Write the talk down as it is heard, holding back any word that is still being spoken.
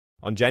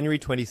On January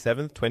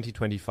 27,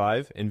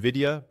 2025,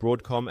 Nvidia,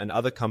 Broadcom, and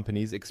other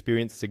companies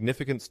experienced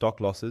significant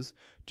stock losses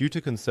due to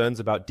concerns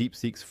about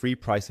DeepSeek's free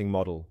pricing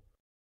model.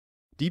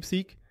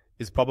 DeepSeek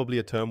is probably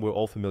a term we're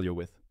all familiar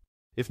with.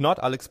 If not,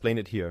 I'll explain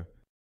it here.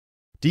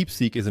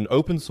 DeepSeek is an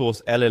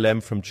open-source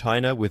LLM from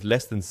China with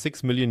less than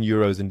 6 million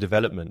euros in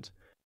development.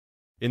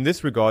 In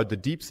this regard, the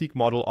DeepSeek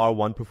model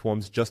R1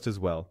 performs just as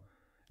well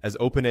as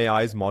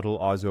OpenAI's model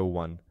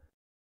R01.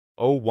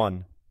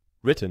 O1,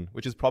 written,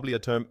 which is probably a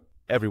term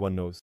everyone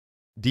knows.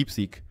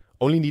 DeepSeek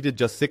only needed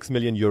just 6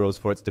 million euros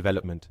for its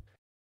development.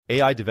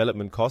 AI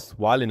development costs,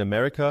 while in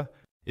America,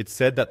 it's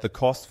said that the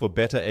costs for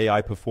better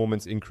AI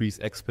performance increase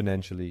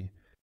exponentially.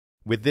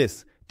 With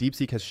this,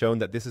 DeepSeek has shown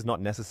that this is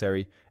not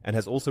necessary and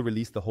has also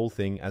released the whole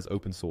thing as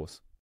open source.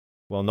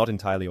 Well, not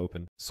entirely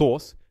open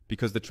source,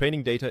 because the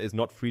training data is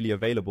not freely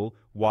available,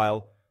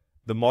 while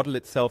the model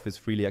itself is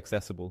freely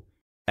accessible.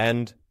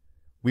 And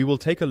we will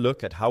take a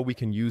look at how we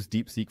can use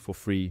DeepSeek for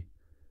free.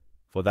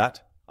 For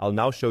that, I'll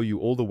now show you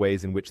all the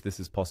ways in which this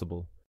is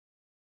possible.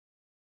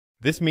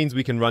 This means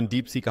we can run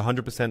DeepSeek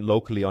 100%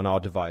 locally on our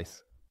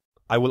device.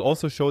 I will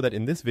also show that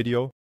in this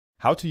video,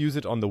 how to use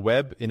it on the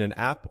web, in an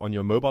app, on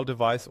your mobile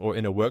device, or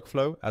in a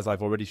workflow, as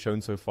I've already shown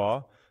so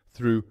far,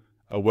 through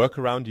a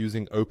workaround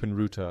using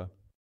OpenRouter.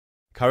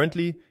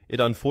 Currently,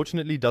 it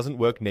unfortunately doesn't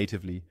work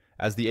natively,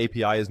 as the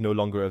API is no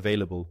longer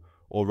available,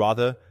 or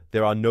rather,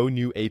 there are no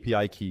new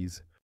API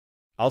keys.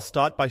 I'll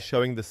start by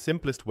showing the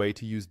simplest way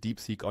to use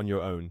DeepSeek on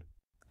your own.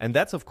 And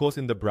that's of course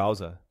in the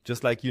browser,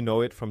 just like you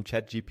know it from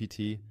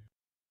ChatGPT.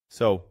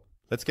 So,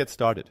 let's get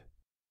started.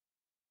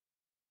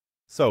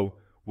 So,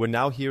 we're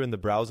now here in the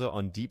browser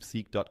on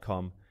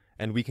deepseek.com,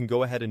 and we can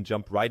go ahead and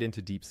jump right into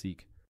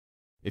DeepSeek.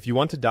 If you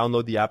want to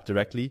download the app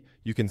directly,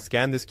 you can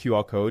scan this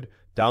QR code,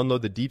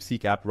 download the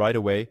DeepSeek app right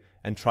away,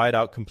 and try it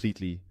out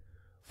completely,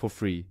 for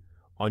free,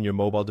 on your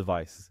mobile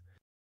device.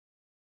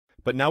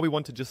 But now we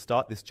want to just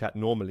start this chat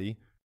normally.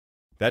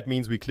 That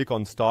means we click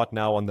on Start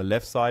Now on the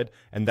left side,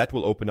 and that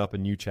will open up a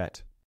new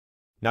chat.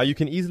 Now you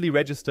can easily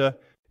register.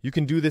 You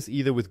can do this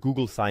either with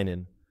Google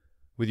Sign-In,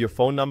 with your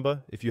phone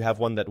number, if you have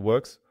one that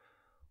works,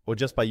 or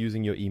just by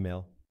using your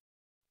email.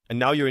 And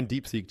now you're in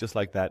DeepSeek just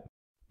like that.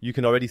 You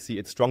can already see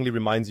it strongly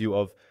reminds you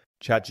of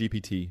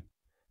ChatGPT.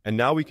 And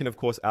now we can of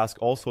course ask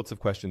all sorts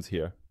of questions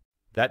here.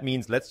 That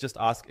means let's just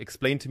ask,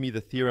 explain to me the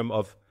theorem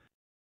of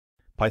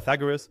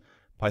Pythagoras,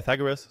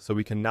 so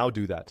we can now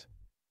do that.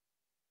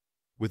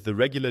 With the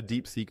regular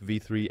DeepSeek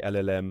v3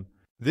 LLM,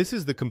 this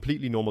is the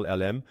completely normal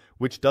LM,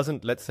 which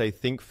doesn't, let's say,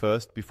 think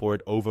first before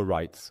it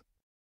overwrites.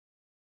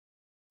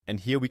 And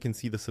here we can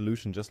see the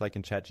solution just like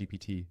in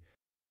ChatGPT.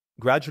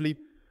 Gradually,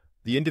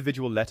 the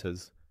individual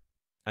letters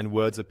and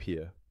words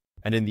appear.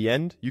 And in the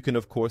end, you can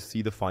of course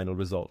see the final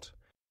result.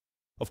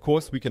 Of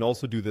course, we can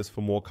also do this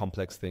for more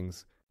complex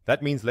things.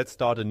 That means let's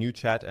start a new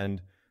chat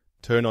and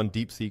turn on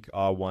DeepSeek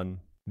R1.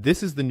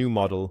 This is the new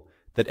model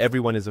that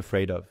everyone is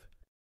afraid of.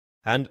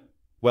 And,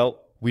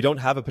 well, we don't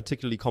have a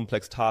particularly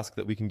complex task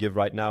that we can give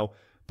right now,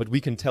 but we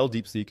can tell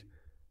DeepSeek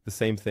the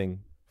same thing,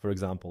 for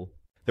example.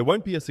 There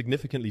won't be a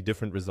significantly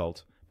different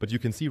result, but you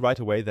can see right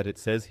away that it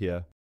says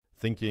here,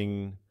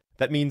 thinking.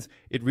 That means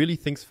it really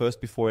thinks first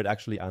before it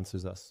actually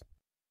answers us.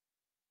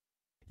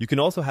 You can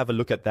also have a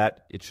look at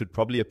that. It should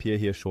probably appear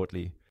here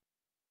shortly.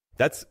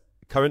 That's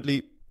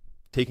currently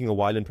taking a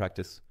while in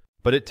practice,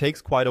 but it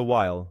takes quite a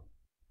while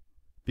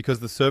because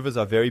the servers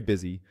are very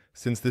busy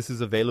since this is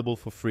available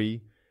for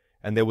free,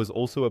 and there was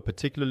also a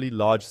particularly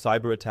large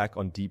cyber attack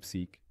on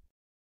DeepSeek.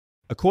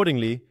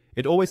 Accordingly,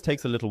 it always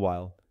takes a little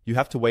while. You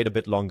have to wait a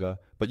bit longer,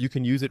 but you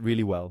can use it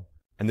really well.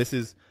 And this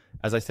is,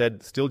 as I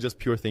said, still just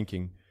pure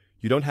thinking.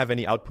 You don't have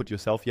any output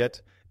yourself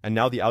yet, and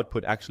now the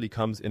output actually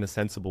comes in a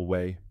sensible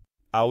way.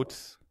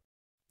 Out,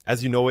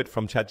 as you know it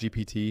from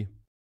ChatGPT.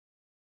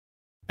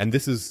 And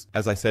this is,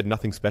 as I said,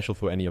 nothing special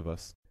for any of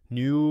us.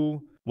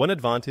 New. One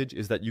advantage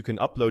is that you can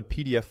upload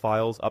PDF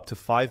files up to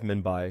 5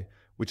 MB,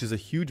 which is a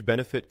huge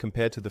benefit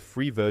compared to the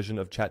free version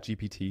of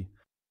ChatGPT.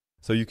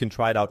 So you can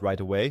try it out right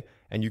away,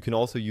 and you can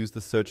also use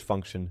the search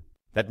function.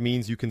 That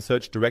means you can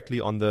search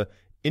directly on the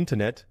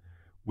internet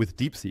with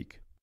DeepSeek.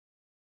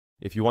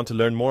 If you want to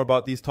learn more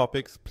about these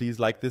topics, please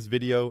like this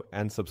video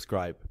and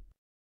subscribe.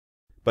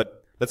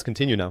 But let's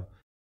continue now.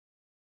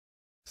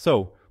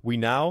 So, we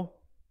now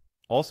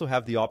also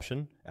have the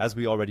option, as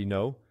we already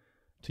know,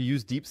 to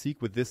use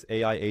DeepSeek with this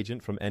AI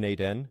agent from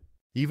n8n.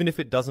 Even if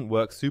it doesn't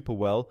work super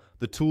well,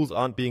 the tools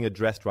aren't being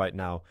addressed right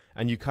now,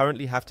 and you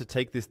currently have to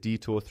take this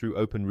detour through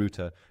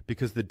OpenRouter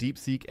because the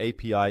DeepSeek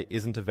API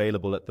isn't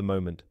available at the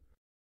moment.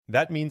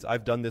 That means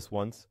I've done this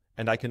once,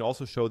 and I can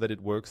also show that it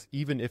works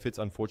even if it's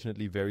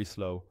unfortunately very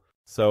slow.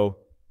 So,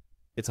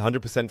 it's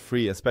 100%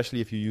 free,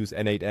 especially if you use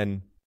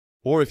n8n,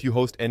 or if you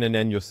host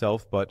n8n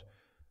yourself, but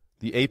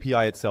the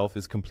API itself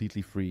is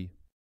completely free.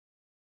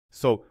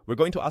 So, we're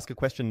going to ask a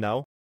question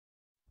now.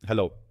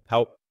 Hello,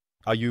 how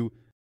are you?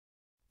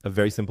 A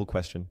very simple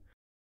question.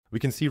 We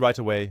can see right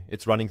away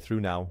it's running through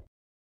now.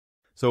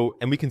 So,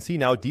 and we can see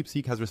now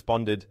DeepSeek has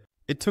responded.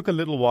 It took a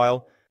little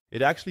while.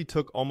 It actually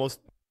took almost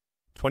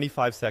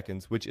 25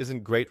 seconds, which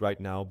isn't great right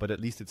now, but at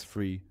least it's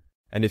free.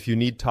 And if you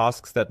need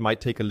tasks that might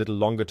take a little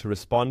longer to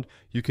respond,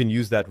 you can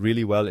use that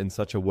really well in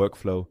such a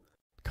workflow.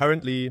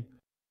 Currently,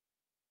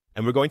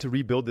 and we're going to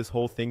rebuild this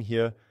whole thing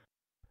here.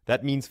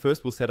 That means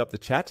first we'll set up the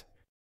chat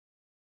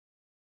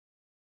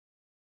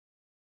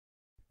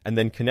and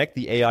then connect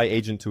the AI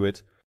agent to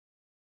it.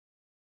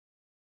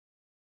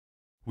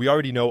 We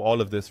already know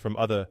all of this from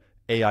other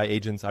AI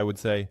agents, I would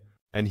say.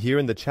 And here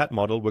in the chat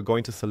model, we're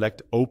going to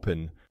select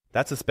Open.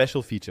 That's a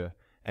special feature.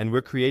 And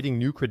we're creating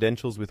new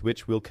credentials with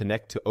which we'll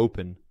connect to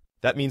Open.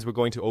 That means we're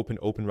going to open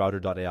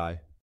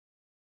openrouter.ai.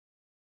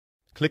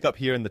 Click up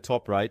here in the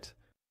top right,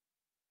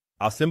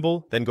 our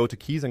symbol, then go to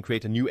keys and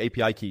create a new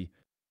API key.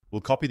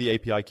 We'll copy the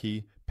API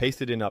key,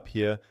 paste it in up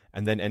here,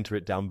 and then enter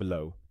it down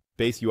below.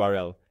 Base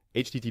URL,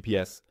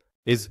 https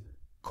is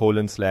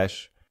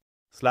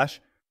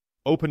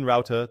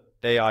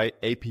 :/openrouter.ai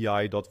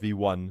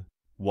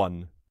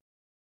api.v1.1.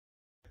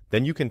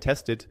 Then you can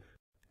test it,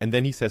 and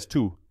then he says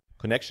 2,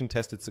 connection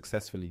tested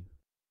successfully.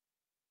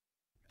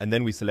 And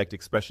then we select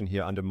expression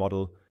here under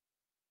model.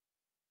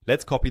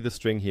 Let's copy the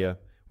string here.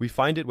 We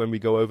find it when we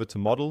go over to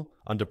model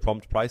under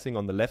prompt pricing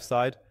on the left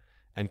side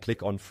and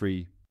click on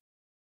free.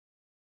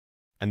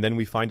 And then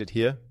we find it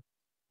here,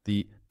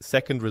 the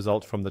second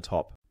result from the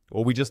top.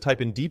 Or we just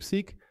type in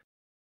Deepseek,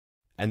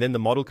 and then the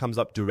model comes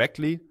up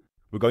directly.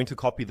 We're going to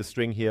copy the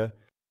string here.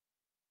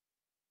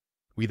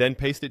 We then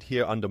paste it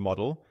here under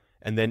model,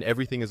 and then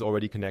everything is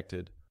already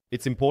connected.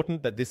 It's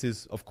important that this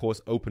is, of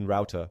course, Open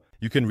Router.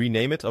 You can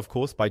rename it, of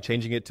course, by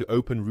changing it to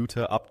Open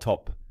Router up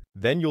top.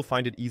 Then you'll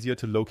find it easier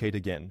to locate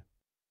again.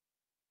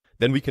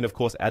 Then we can, of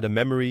course, add a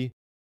memory.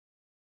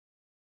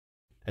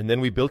 And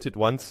then we built it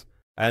once,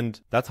 and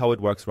that's how it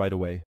works right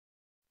away.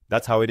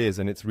 That's how it is,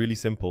 and it's really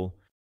simple.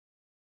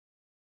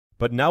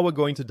 But now we're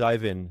going to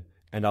dive in,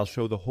 and I'll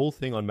show the whole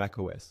thing on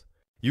macOS.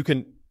 You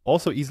can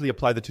also easily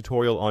apply the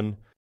tutorial on...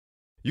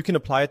 You can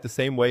apply it the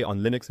same way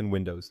on Linux and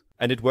Windows,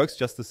 and it works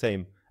just the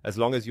same, as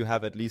long as you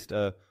have at least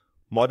a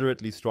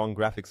moderately strong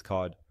graphics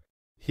card.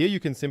 Here you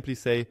can simply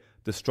say,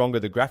 the stronger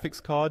the graphics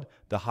card,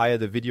 the higher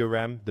the video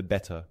RAM, the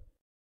better.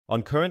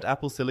 On current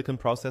Apple Silicon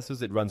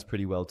processors, it runs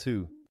pretty well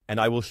too. And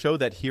I will show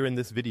that here in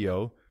this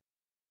video.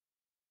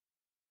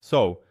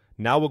 So,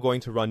 now we're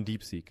going to run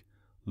Deepseek,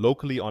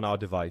 locally on our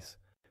device.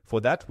 For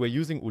that, we're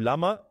using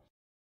Ulama.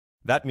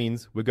 That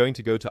means we're going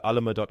to go to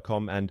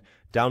ulama.com and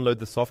download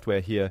the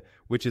software here,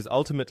 which is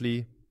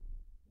ultimately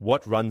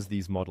what runs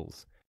these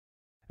models.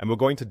 And we're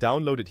going to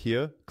download it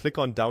here, click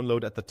on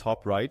download at the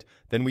top right,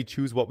 then we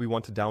choose what we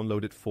want to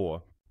download it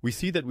for. We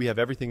see that we have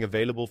everything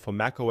available for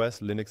macOS,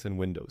 Linux, and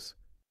Windows.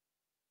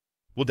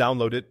 We'll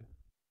download it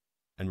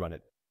and run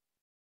it.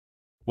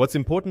 What's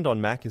important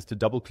on Mac is to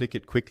double-click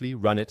it quickly,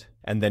 run it,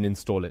 and then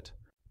install it.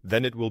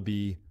 Then it will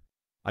be,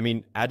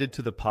 added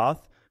to the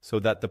path so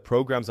that the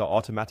programs are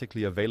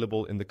automatically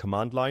available in the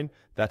command line,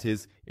 that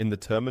is, in the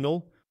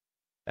terminal.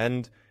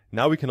 And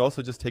now we can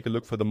also just take a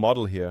look for the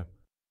model here.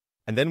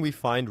 And then we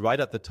find right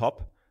at the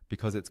top,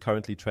 because it's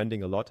currently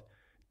trending a lot,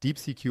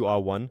 Deepseek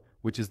QR1,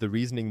 which is the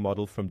reasoning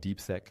model from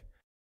Deepseek.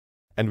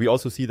 And we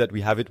also see that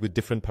we have it with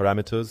different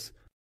parameters.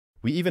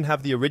 We even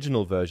have the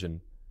original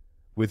version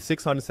with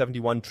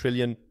 671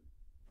 trillion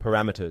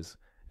parameters.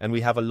 And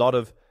we have a lot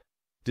of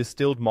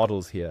distilled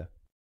models here.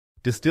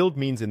 Distilled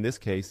means in this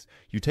case,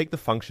 you take the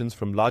functions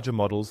from larger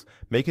models,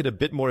 make it a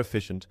bit more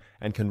efficient,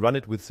 and can run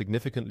it with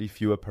significantly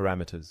fewer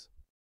parameters.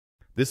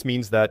 This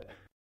means that,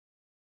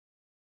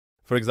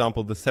 for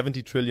example, the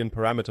 70 trillion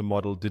parameter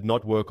model did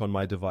not work on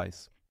my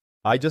device.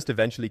 I just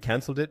eventually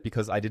cancelled it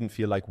because I didn't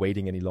feel like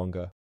waiting any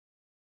longer.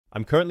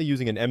 I'm currently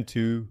using an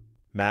M2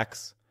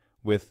 Max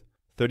with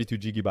 32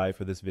 GB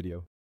for this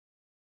video.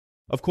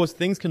 Of course,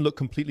 things can look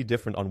completely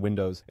different on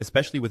Windows,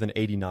 especially with an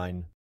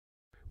 89,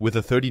 with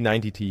a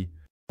 3090T,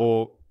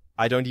 or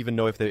I don't even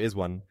know if there is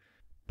one,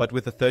 but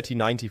with a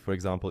 3090, for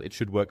example, it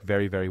should work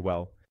very, very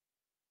well.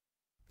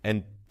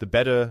 And the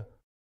better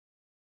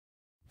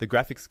the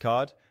graphics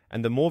card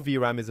and the more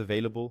VRAM is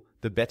available,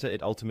 the better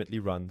it ultimately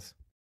runs.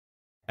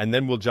 And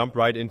then we'll jump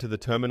right into the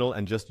terminal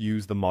and just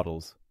use the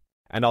models.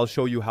 And I'll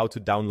show you how to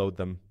download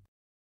them.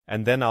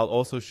 And then I'll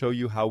also show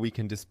you how we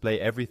can display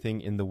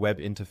everything in the web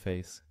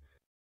interface.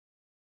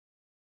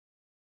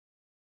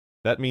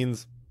 That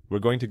means we're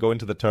going to go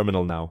into the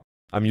terminal now.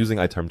 I'm using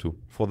iTerm2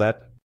 for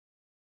that.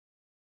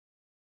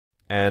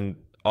 And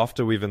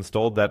after we've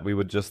installed that, we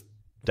would just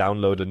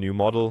download a new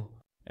model.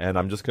 And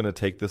I'm just going to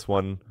take this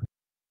one,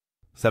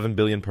 7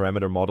 billion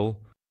parameter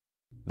model.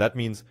 That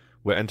means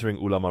we're entering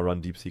Ulama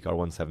run Deepseek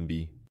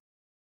R17B.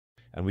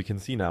 And we can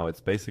see now it's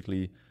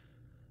basically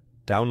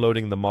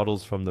downloading the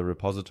models from the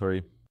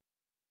repository.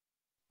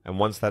 And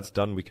once that's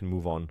done, we can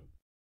move on.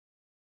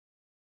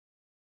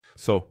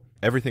 So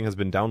everything has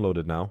been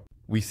downloaded now.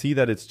 We see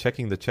that it's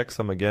checking the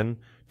checksum again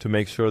to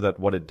make sure that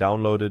what it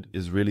downloaded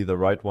is really the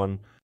right one.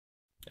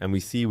 And we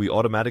see we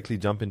automatically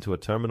jump into a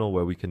terminal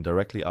where we can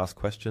directly ask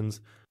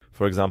questions.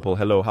 For example,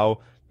 hello, how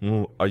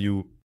are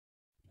you?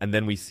 And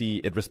then we see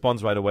it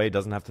responds right away,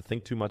 doesn't have to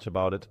think too much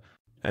about it.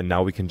 And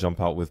now we can jump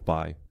out with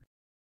buy.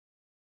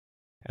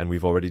 And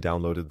we've already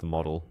downloaded the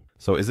model.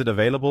 So is it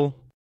available?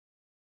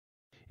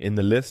 In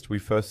the list, we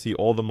first see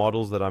all the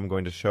models that I'm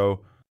going to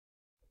show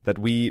that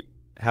we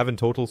have in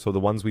total, so the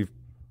ones we've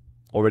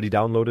already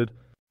downloaded.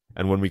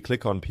 And when we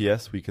click on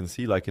PS, we can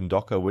see, like in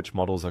Docker, which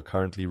models are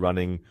currently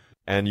running.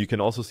 And you can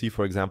also see,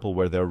 for example,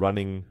 where they're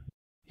running.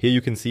 Here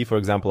you can see, for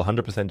example,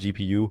 100%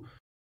 GPU.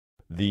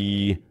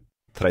 The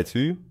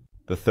 32,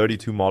 the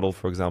 32 model,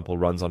 for example,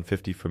 runs on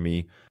 50 for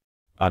me.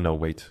 No,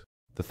 wait.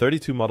 The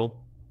 32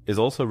 model is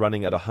also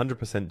running at 100%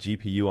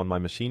 GPU on my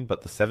machine,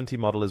 but the 70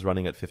 model is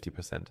running at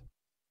 50%.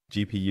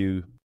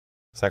 GPU,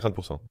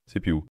 50%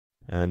 CPU.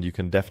 And you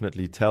can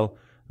definitely tell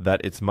that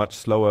it's much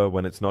slower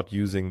when it's not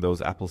using those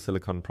Apple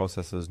Silicon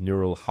processors,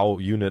 neural how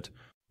unit.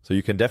 So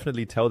you can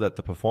definitely tell that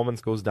the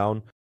performance goes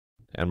down.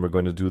 And we're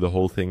going to do the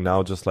whole thing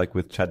now, just like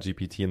with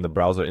ChatGPT in the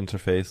browser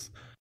interface.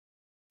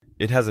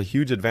 It has a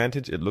huge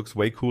advantage. It looks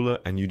way cooler,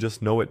 and you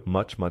just know it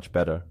much, much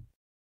better.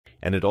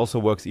 And it also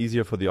works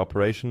easier for the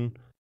operation.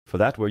 For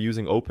that, we're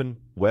using Open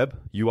Web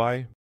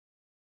UI.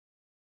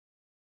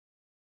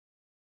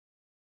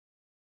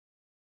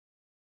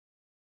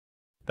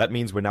 That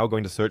means we're now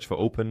going to search for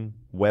Open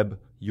Web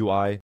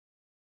UI.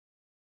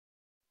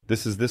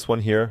 This is this one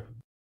here.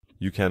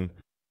 You can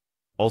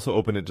also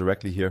open it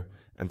directly here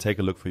and take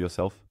a look for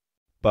yourself.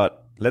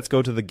 But let's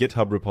go to the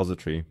GitHub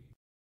repository.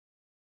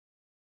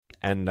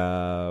 And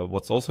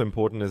what's also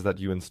important is that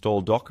you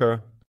install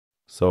Docker.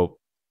 So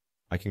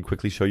I can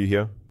quickly show you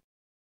here.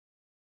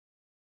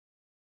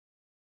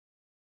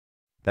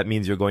 That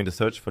means you're going to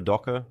search for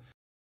Docker,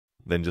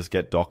 then just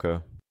get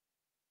Docker.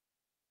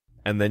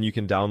 And then you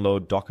can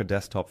download Docker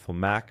Desktop for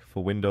Mac,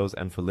 for Windows,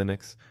 and for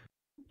Linux.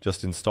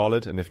 Just install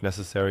it, and if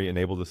necessary,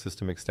 enable the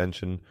system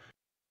extension.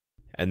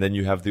 And then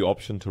you have the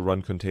option to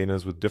run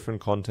containers with different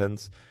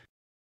contents.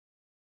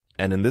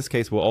 And in this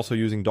case, we're also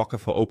using Docker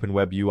for Open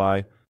Web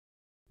UI.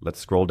 Let's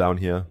scroll down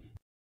here.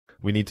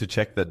 We need to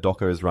check that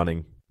Docker is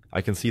running.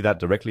 I can see that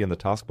directly in the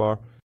taskbar.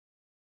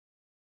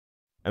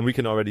 And we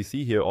can already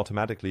see here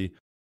automatically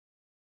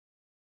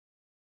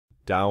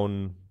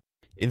down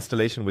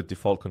installation with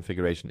default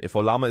configuration. If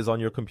Ollama is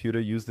on your computer,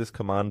 use this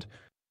command.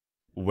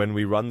 When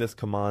we run this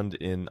command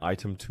in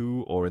item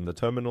 2 or in the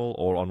terminal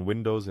or on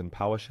Windows in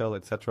PowerShell,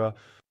 etc.,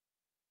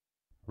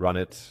 run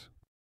it.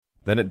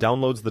 Then it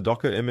downloads the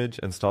Docker image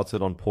and starts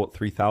it on port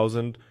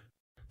 3000.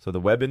 So the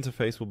web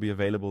interface will be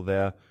available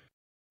there.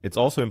 It's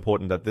also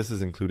important that this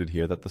is included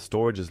here, that the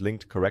storage is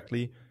linked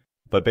correctly.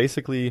 But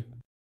basically,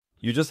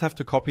 you just have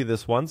to copy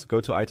this once, go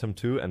to item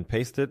 2 and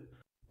paste it.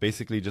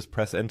 Basically, just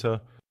press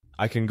enter.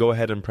 I can go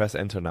ahead and press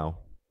enter now.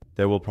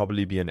 There will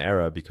probably be an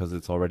error because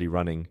it's already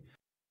running.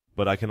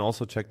 But I can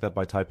also check that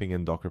by typing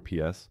in docker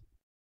ps.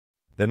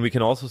 Then we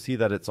can also see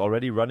that it's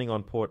already running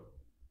on port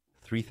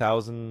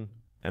 3000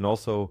 and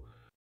also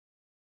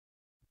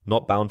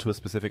not bound to a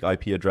specific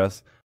IP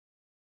address.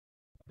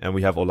 And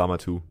we have Ollama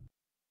 2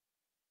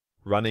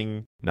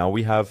 running. Now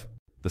we have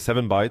the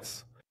 7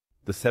 bytes.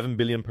 The 7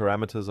 billion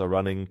parameters are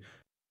running.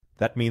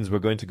 That means we're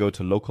going to go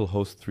to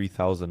localhost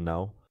 3000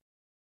 now.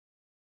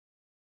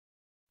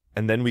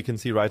 And then we can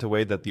see right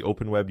away that the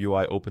Open Web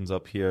UI opens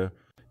up here.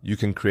 You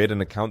can create an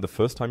account the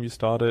first time you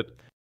start it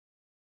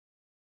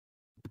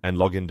and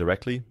log in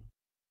directly.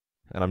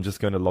 And I'm just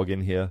going to log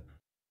in here.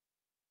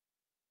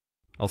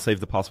 I'll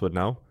save the password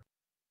now.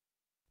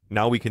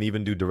 Now we can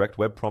even do direct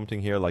web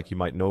prompting here, like you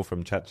might know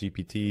from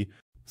ChatGPT.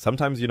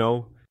 Sometimes,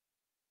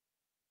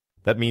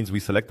 that means we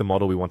select the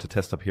model we want to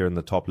test up here in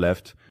the top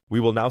left. We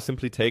will now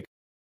simply take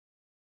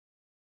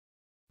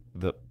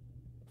the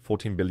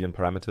 14 billion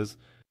parameters.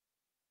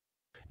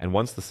 And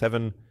once the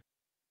 7,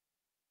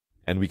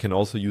 and we can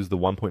also use the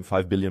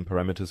 1.5 billion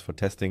parameters for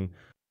testing,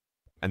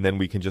 and then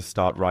we can just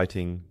start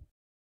writing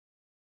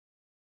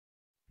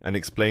and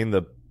explain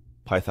the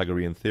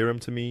Pythagorean theorem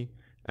to me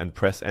and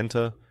press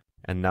enter.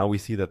 And now we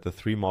see that the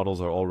 3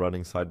 models are all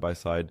running side by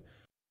side.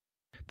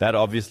 That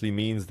obviously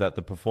means that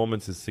the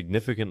performance is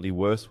significantly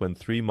worse when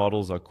 3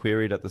 models are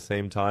queried at the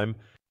same time.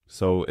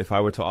 So if I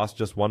were to ask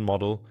just one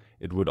model,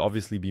 it would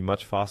obviously be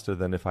much faster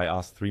than if I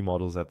asked 3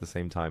 models at the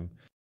same time.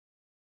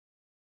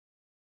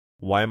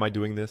 Why am I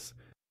doing this?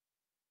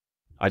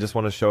 I just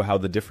want to show how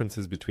the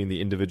differences between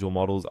the individual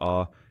models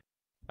are.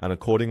 And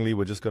accordingly,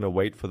 we're just going to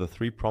wait for the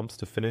 3 prompts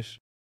to finish.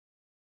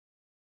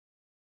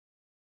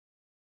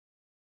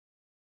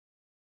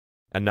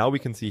 And now we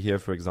can see here,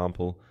 for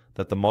example,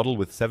 that the model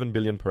with 7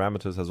 billion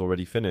parameters has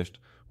already finished,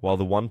 while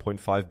the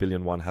 1.5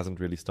 billion one hasn't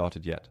really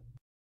started yet.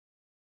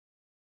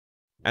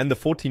 And the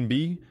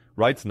 14B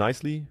writes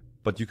nicely,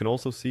 but you can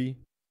also see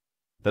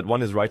that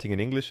one is writing in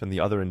English and the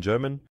other in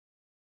German.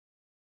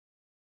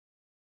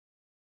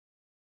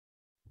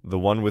 The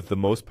one with the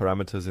most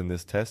parameters in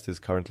this test is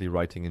currently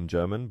writing in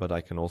German, but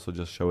I can also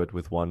just show it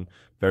with one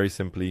very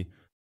simply.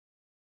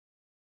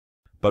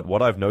 But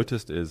what I've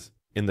noticed is,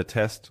 in the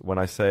test, when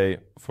I say,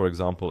 for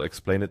example,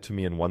 explain it to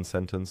me in one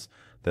sentence,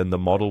 then the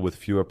model with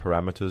fewer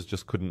parameters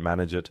just couldn't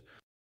manage it.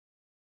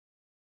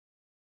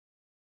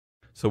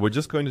 So we're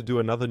just going to do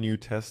another new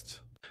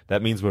test.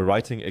 That means we're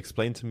writing,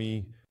 explain to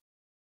me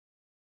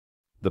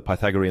the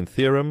Pythagorean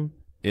theorem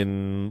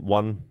in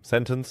one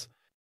sentence.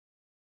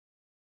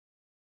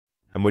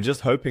 And we're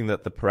just hoping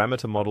that the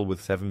parameter model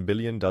with 7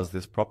 billion does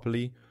this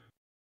properly.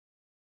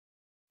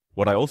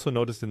 What I also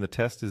noticed in the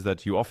test is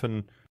that you have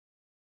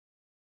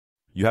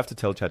to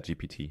tell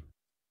ChatGPT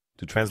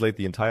to translate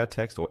the entire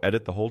text or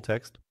edit the whole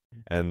text,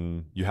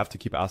 and you have to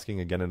keep asking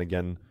again and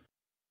again.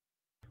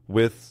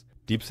 With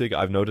Deepseek,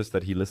 I've noticed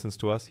that he listens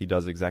to us. He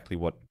does exactly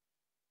what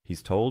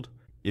he's told.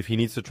 If he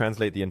needs to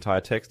translate the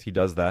entire text, he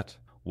does that.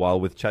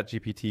 While with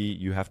ChatGPT,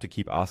 you have to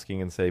keep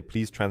asking and say,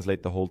 please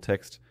translate the whole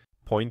text,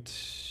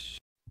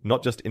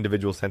 not just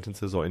individual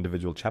sentences or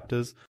individual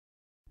chapters.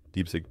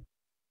 Deepseek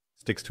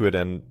sticks to it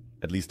and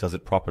at least does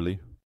it properly.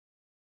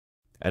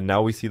 And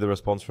now we see the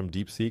response from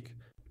Deepseek.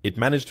 It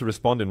managed to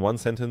respond in one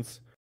sentence.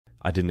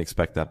 I didn't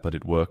expect that, but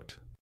it worked.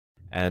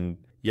 And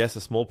yes,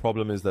 a small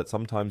problem is that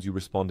sometimes you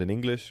respond in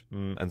English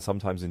and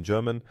sometimes in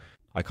German.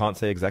 I can't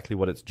say exactly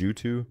what it's due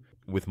to.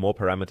 With more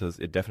parameters,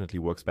 it definitely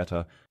works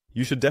better.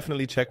 You should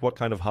definitely check what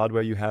kind of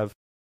hardware you have.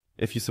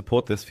 If you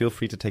support this, feel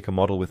free to take a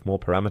model with more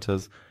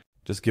parameters.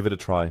 Just give it a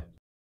try.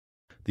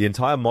 The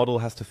entire model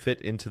has to fit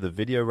into the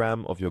video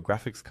RAM of your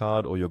graphics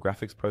card or your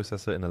graphics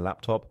processor in a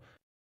laptop.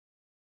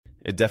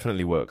 It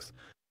definitely works.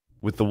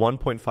 With the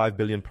 1.5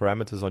 billion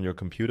parameters on your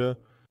computer.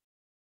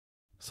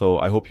 So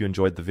I hope you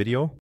enjoyed the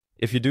video.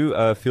 If you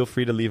do, feel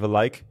free to leave a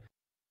like,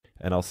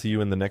 and I'll see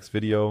you in the next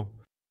video.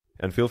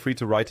 And feel free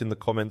to write in the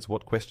comments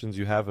what questions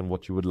you have and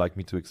what you would like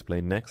me to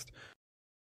explain next.